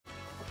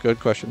Good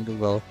question,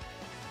 Google.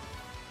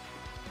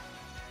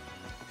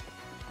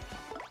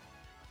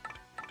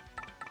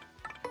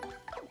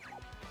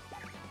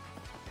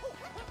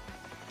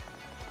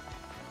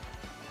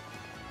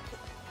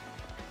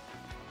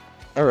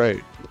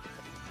 Alright.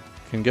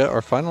 Can get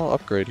our final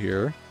upgrade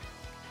here.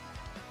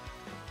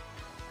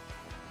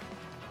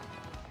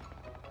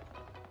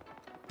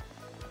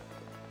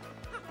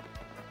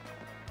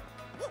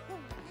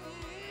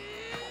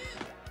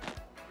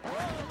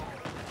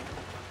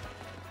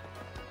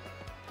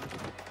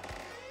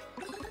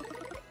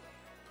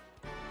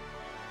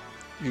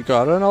 You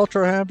got an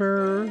Ultra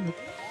Hammer!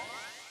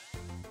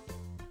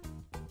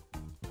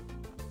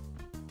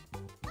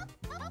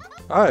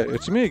 Hi,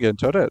 it's me again,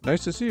 Toadette.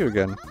 Nice to see you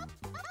again.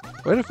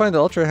 Way to find the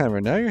Ultra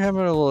Hammer. Now your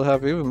hammer will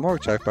have even more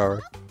attack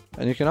power.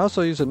 And you can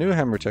also use a new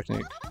hammer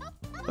technique.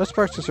 Let's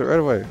practice it right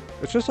away.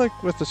 It's just like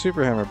with the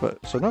Super Hammer,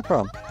 but so no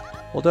problem.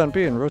 Hold down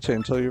B and rotate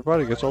until your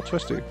body gets all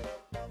twisty.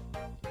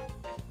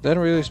 Then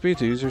release B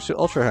to use your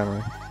Ultra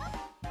Hammer.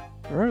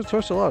 Remember to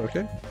twist a lot,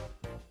 okay?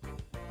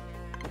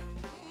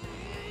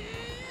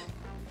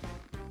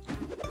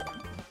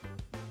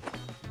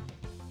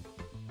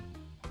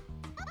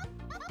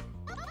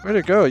 Way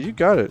to go, you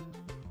got it.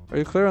 Are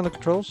you clear on the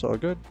controls? All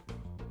good.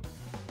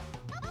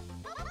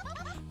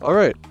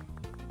 Alright.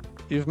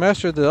 You've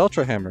mastered the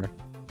Ultra Hammer.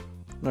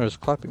 There's a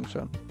clapping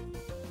sound.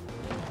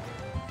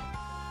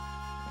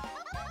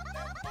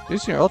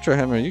 Using your Ultra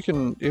Hammer, you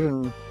can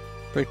even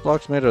break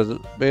blocks made out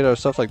of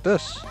stuff like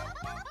this.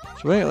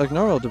 Swing it like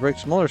normal to break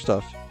smaller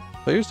stuff.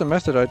 But use the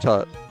method I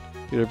taught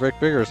you to break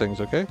bigger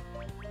things, okay?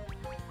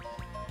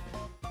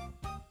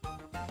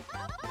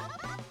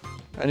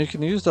 And you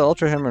can use the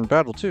Ultra Hammer in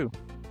battle too.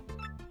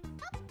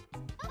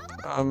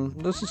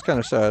 This is kind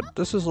of sad.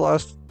 This is the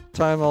last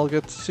time I'll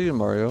get to see you,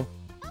 Mario.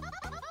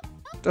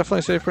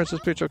 Definitely save Princess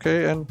Peach,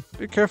 okay? And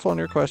be careful on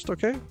your quest,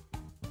 okay?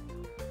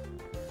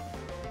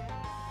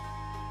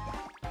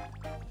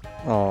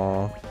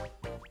 Aww.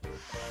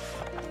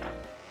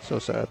 So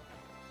sad.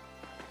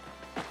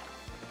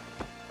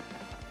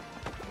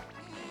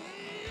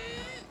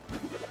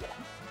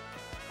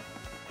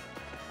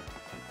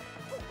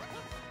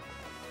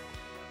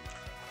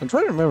 I'm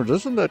trying to remember,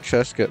 doesn't that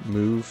chest get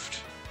moved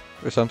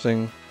or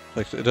something?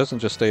 Like, it doesn't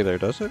just stay there,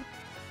 does it?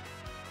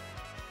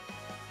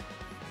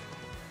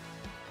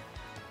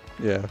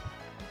 Yeah.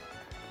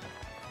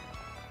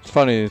 It's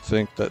funny to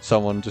think that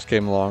someone just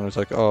came along and was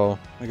like, oh,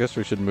 I guess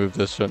we should move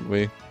this, shouldn't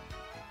we?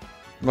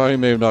 Mario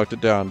may have knocked it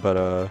down,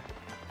 but,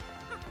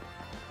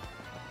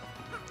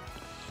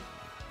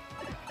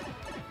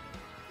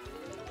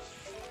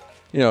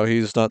 you know,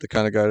 he's not the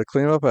kind of guy to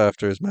clean up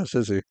after his mess,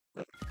 is he?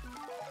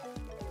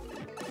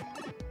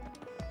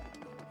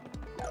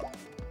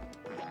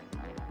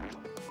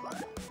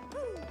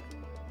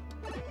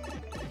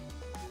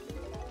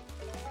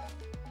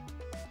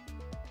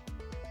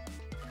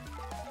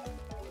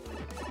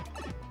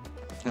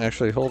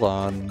 Actually, hold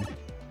on.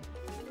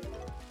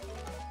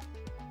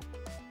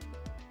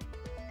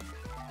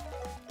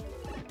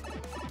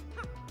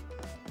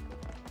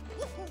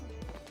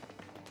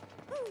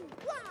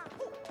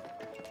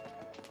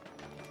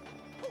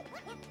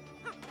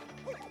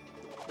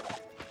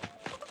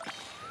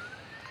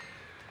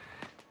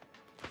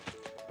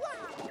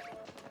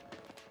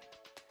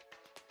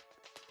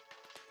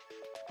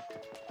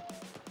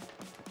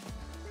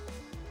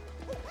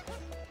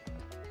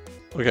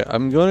 Okay,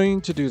 I'm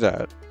going to do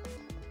that.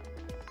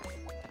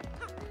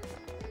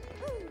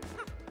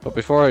 But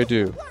before I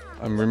do,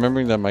 I'm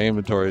remembering that my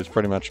inventory is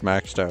pretty much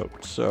maxed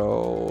out,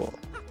 so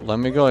let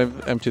me go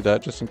empty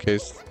that just in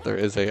case there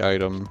is a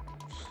item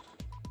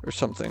or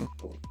something.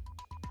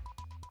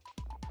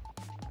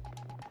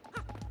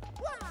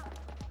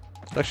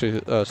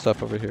 Actually,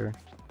 stuff over here.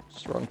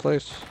 It's the wrong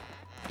place.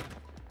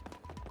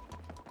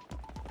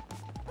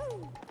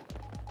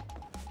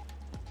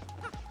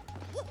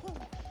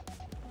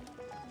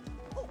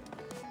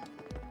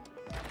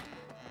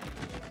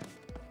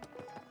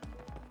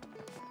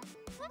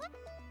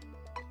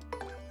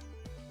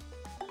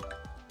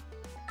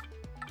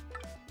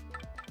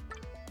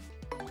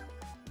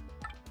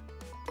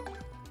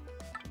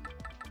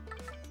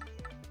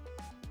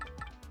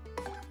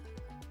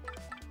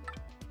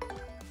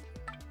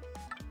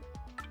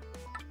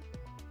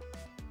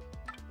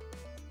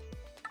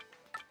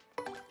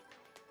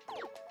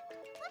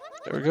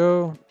 There we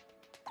go.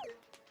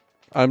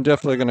 I'm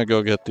definitely gonna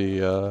go get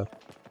the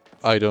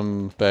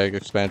item bag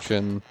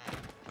expansion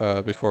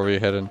before we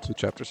head into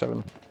Chapter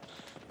 7.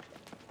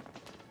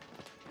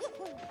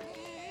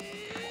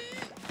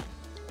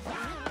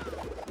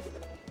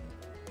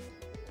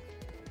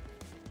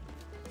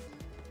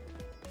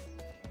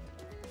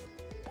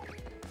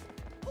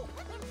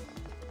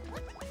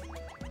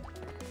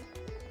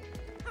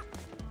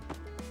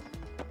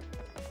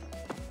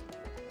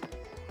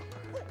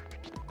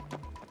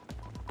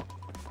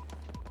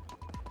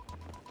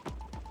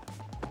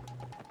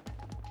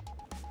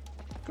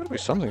 Gotta be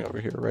something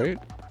over here, right?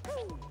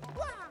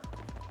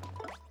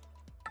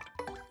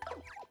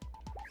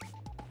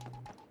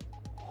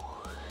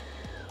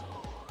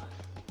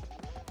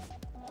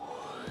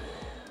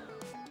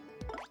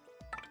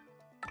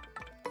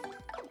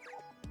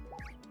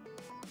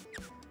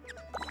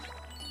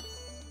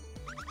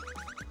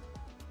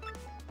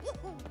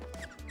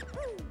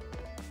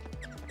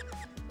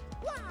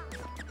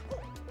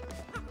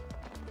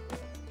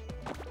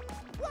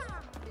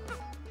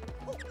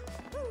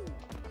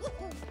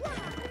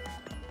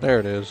 There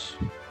it is.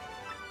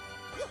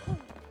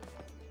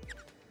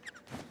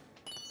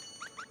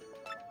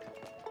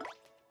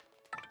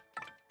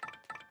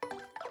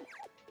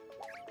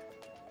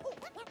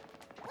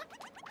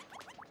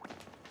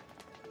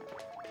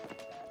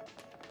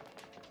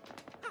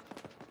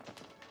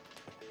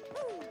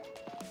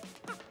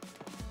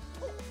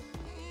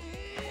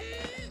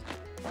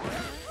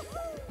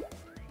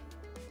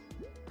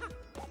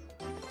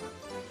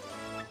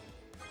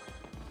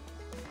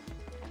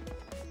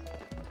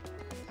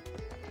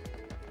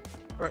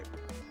 Right.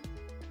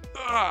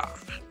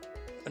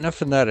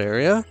 Enough in that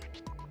area.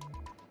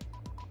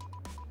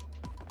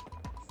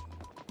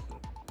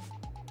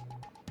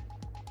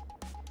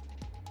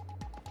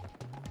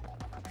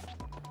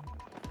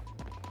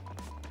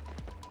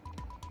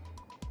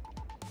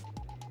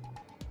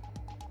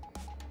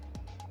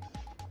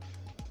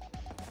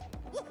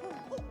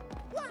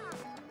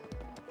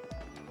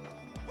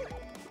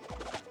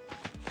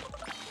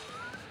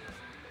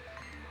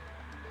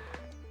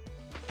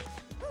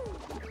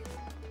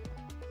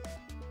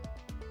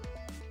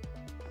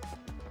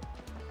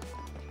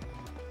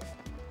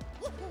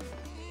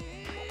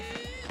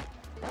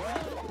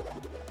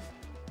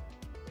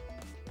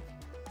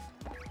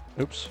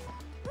 Oops.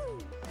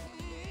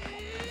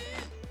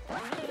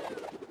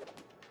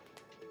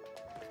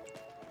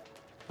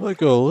 Let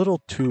go a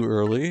little too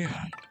early.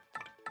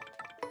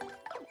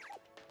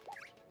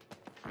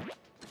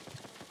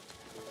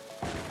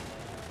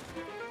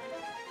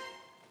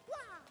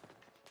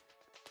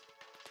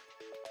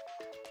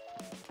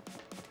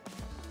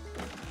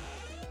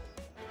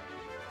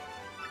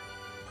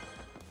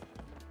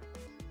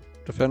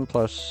 Defend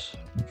plus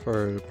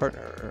for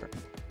partner.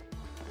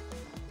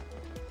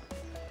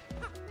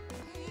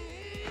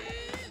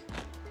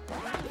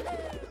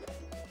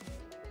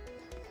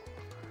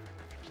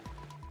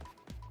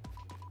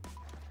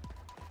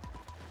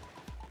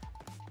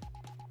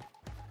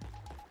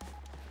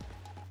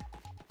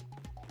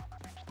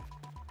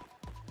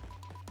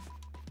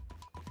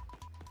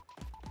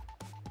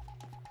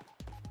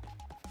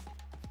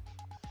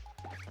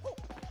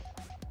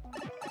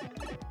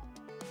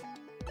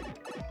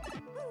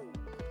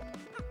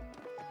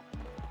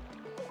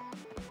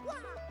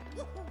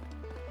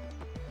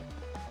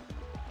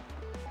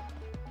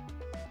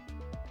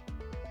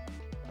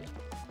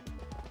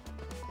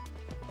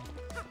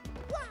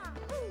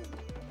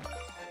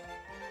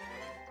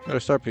 Got a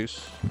star piece.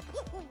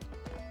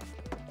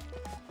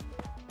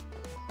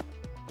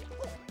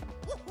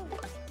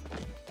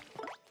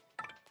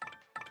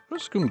 What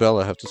does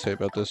Goombella have to say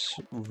about this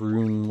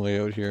room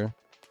layout here?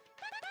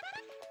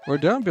 We're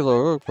down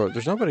below Oakport.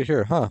 There's nobody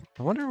here, huh?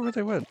 I wonder where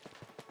they went.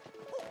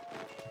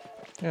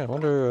 Yeah, I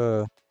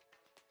wonder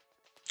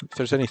if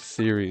there's any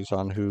theories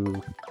on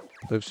who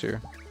lives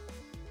here.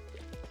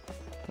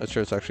 Not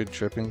sure it's actually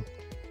dripping.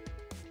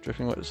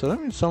 Dripping wet. So that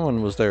means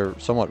someone was there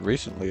somewhat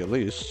recently, at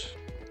least.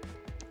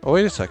 Oh,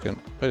 wait a second.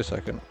 Wait a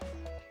second.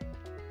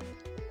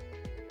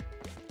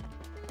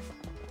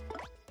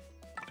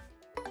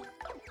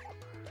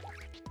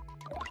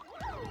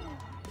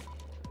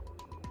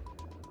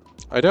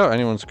 I doubt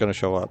anyone's gonna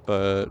show up,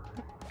 but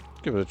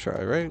give it a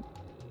try, right?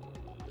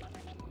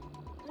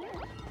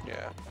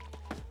 Yeah.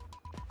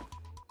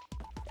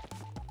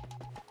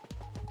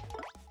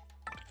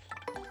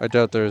 I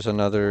doubt there's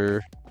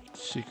another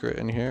secret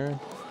in here.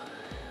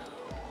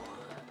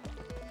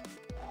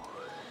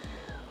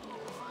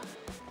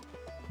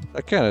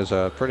 That can is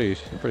pretty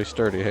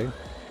sturdy, hey?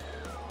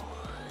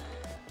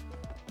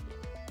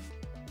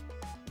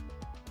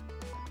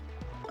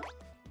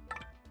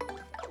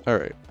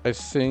 Alright, I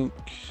think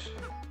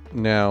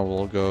now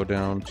we'll go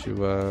down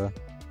to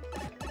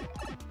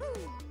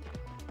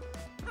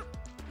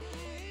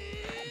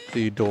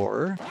the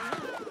door.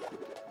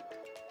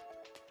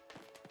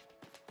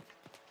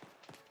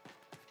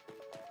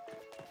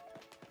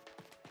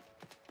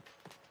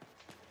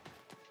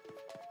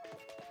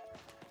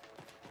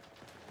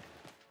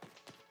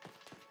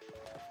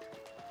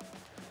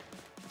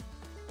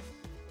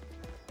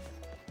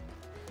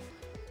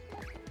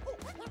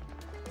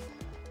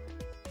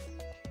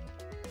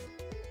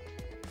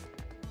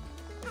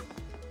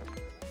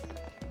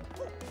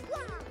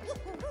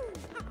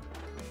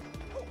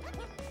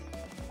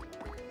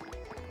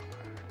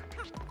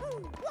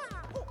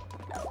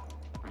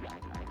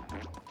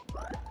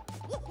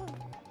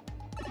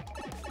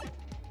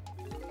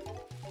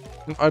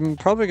 I'm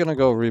probably gonna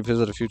go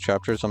revisit a few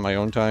chapters on my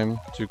own time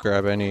to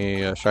grab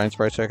any shine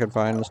sprites I can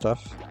find and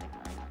stuff.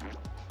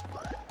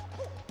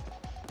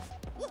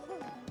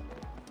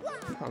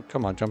 Oh,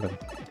 come on, jump in.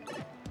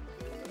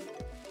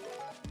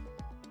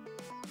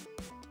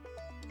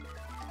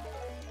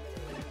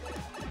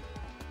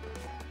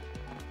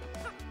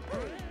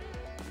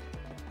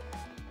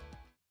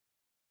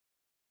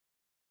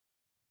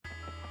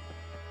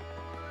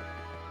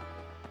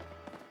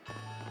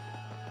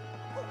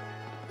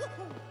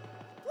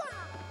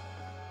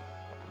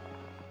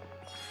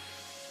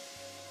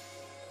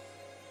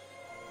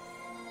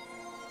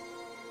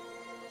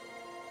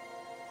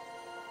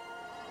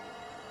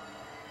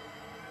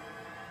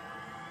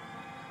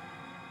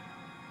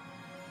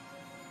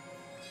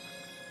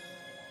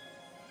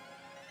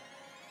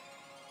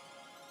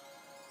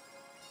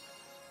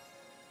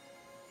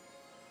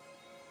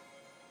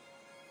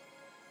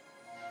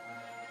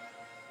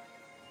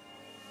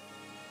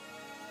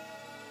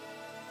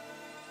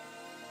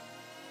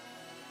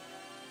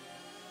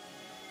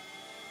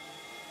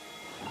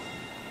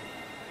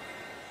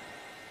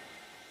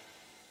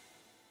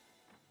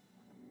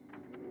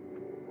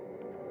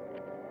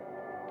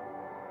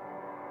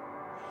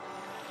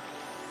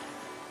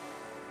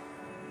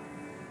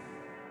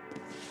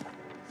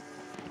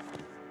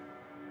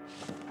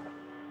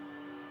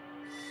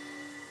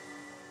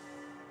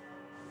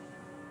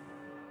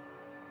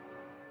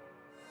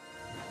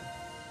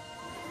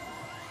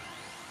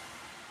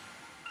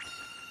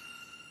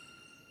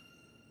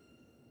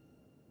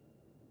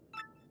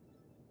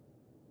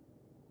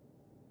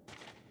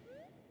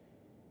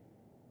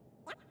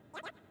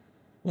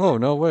 Whoa,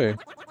 no way.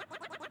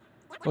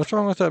 What's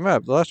wrong with that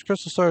map? The last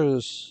crystal star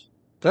is...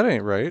 That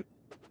ain't right.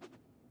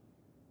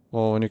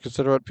 Well, when you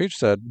consider what Peach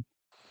said,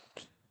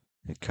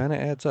 it kinda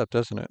adds up,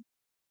 doesn't it?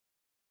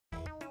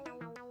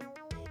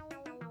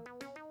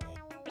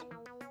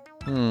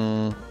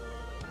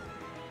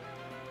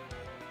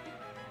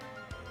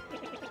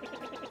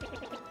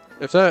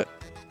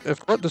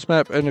 If what this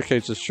map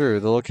indicates is true,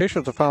 the location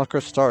of the final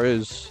crystal star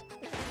is...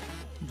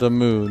 the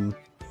moon.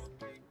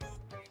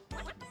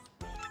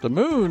 The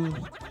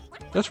moon?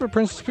 That's where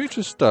Princess Peach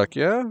is stuck,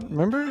 yeah?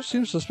 Remember?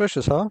 Seems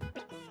suspicious, huh?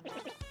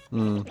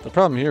 The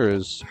problem here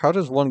is, how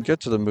does one get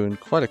to the moon?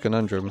 Quite a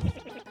conundrum.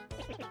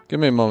 Give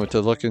me a moment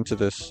to look into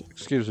this.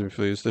 Excuse me,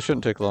 please. This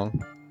shouldn't take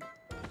long.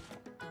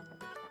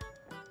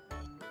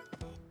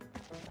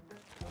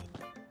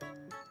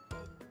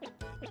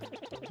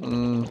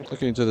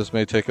 Looking into this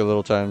may take a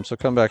little time, so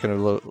come back in a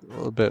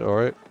little bit,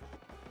 alright?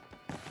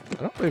 I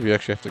don't believe you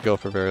actually have to go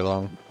for very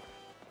long.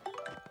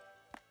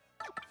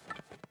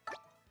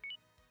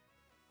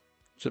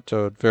 Zip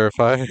Toad,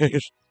 verified.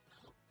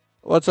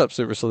 What's up,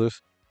 Super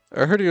Sleuth?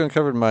 I heard you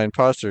uncovered my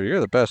imposter. You're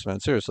the best, man,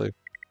 seriously.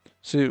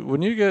 See,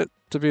 when you get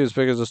to be as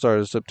big as a star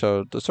as Zip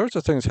Toad, the sorts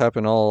of things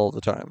happen all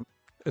the time.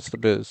 It's the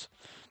biz.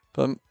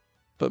 But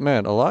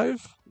man,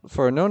 alive?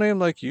 For a no-name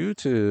like you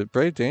to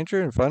brave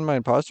danger and find my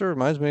imposter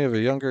reminds me of a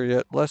younger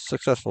yet less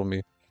successful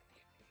me.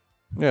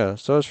 Yeah,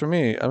 so as for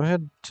me, I'm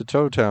headed to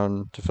Toad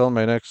Town to film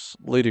my next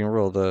leading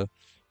role, the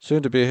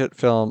soon-to-be hit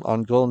film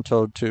on Golden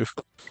Toad 2.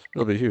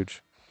 It'll be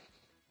huge.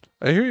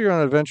 I hear you're on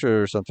an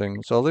adventure or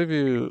something, so I'll leave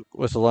you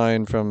with a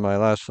line from my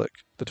last flick,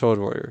 The Toad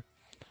Warrior.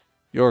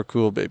 You're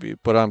cool, baby,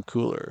 but I'm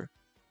cooler.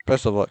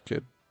 Best of luck,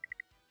 kid.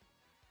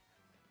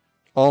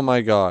 Oh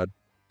my god.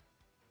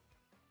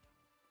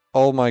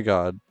 Oh my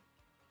god.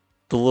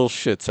 The little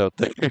shit's out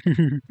there.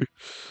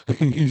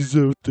 He's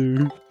out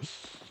there.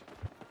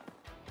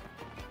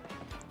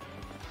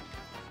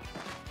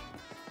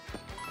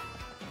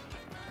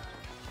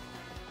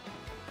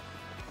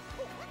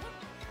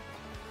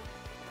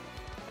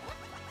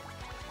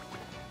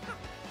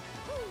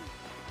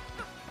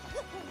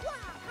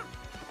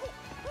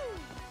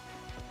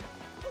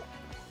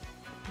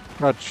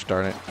 Gosh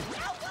darn it.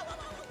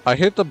 I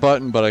hit the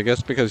button, but I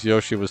guess because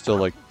Yoshi was still,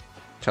 like,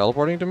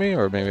 teleporting to me,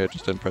 or maybe I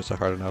just didn't press it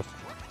hard enough.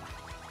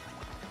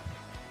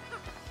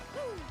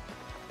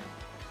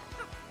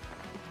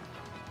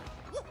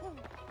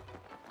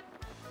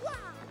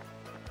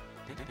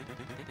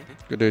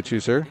 Good day to you,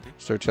 sir.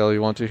 Is there a tale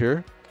you want to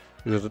hear?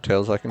 These are the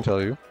tales I can tell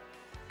you.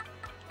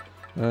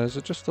 Is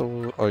it just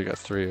the... Oh, you got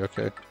 3,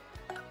 okay.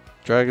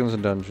 Dragons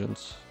and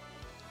Dungeons.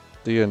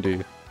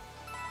 D&D.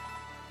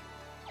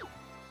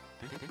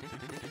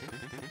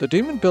 The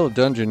demon built a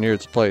dungeon near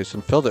its place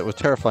and filled it with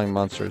terrifying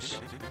monsters.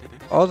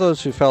 All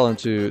those who fell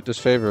into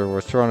disfavor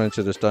were thrown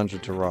into this dungeon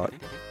to rot.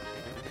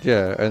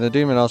 Yeah, and the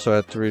demon also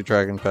had 3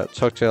 dragon pets,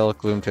 Hooktail,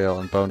 Gloomtail,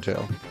 and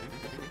Bonetail.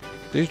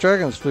 These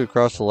dragons flew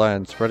across the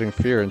land, spreading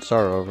fear and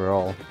sorrow over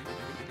all.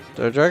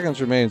 The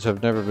dragon's remains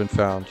have never been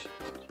found,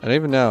 and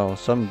even now,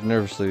 some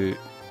nervously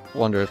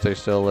wonder if they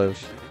still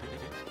live.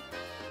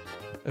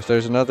 If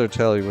there's another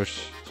tale you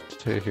wish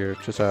to hear,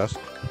 just ask.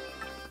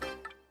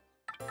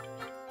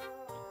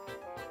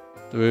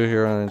 The Boo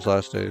Hero in his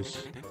last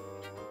days.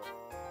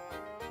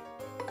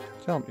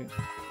 Tell me.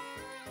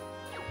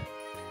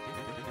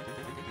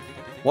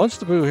 Once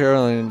the Boo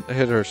Heroine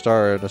hit her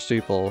star at a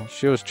steeple,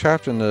 she was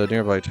trapped in the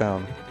nearby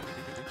town.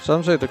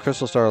 Some say the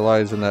crystal star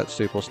lies in that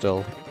steeple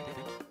still.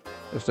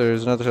 If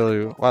there's another tale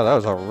you... Wow, that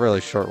was a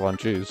really short one,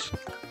 jeez.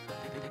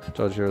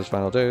 Toad Hero's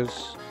final days.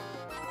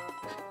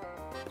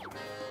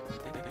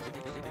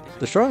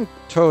 The strong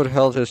Toad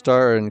held his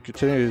star and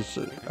continued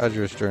his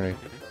arduous journey.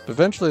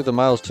 Eventually, the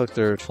miles took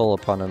their toll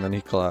upon him and he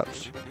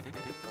collapsed.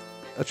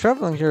 A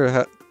traveling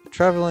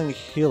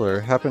healer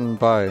happened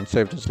by and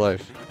saved his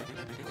life.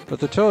 But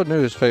the Toad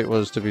knew his fate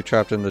was to be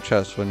trapped in the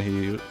chest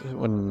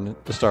when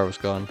the star was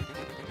gone.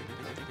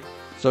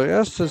 So he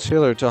asked his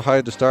healer to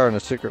hide the star in a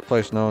secret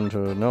place known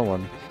to no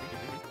one.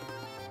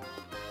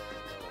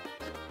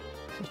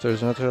 If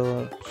there's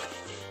another...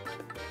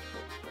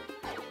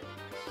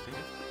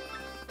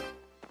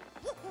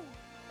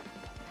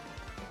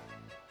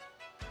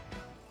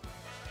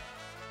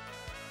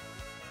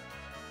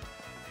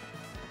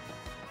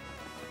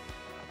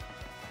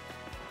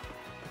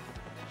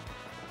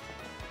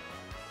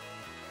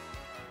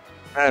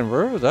 Man,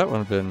 where would that one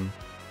have been?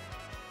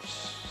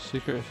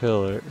 Secret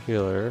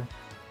healer.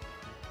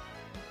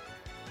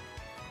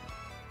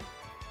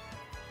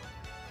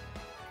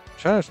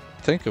 Trying to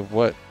think of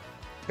what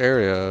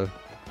area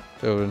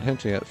they would have been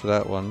hinting at for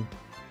that one.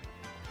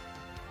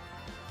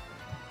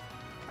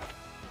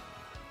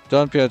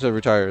 Don Pieta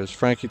retires.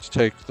 Frankie to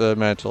take the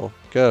mantle.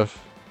 Get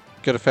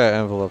a fat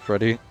envelope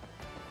ready.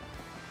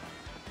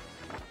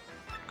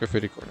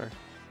 Graffiti corner.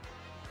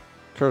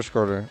 Curse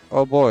corner.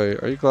 Oh boy,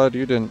 are you glad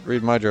you didn't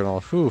read my journal?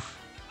 Whew.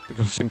 The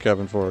Ghost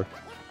Cabin 4.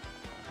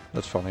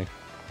 That's funny.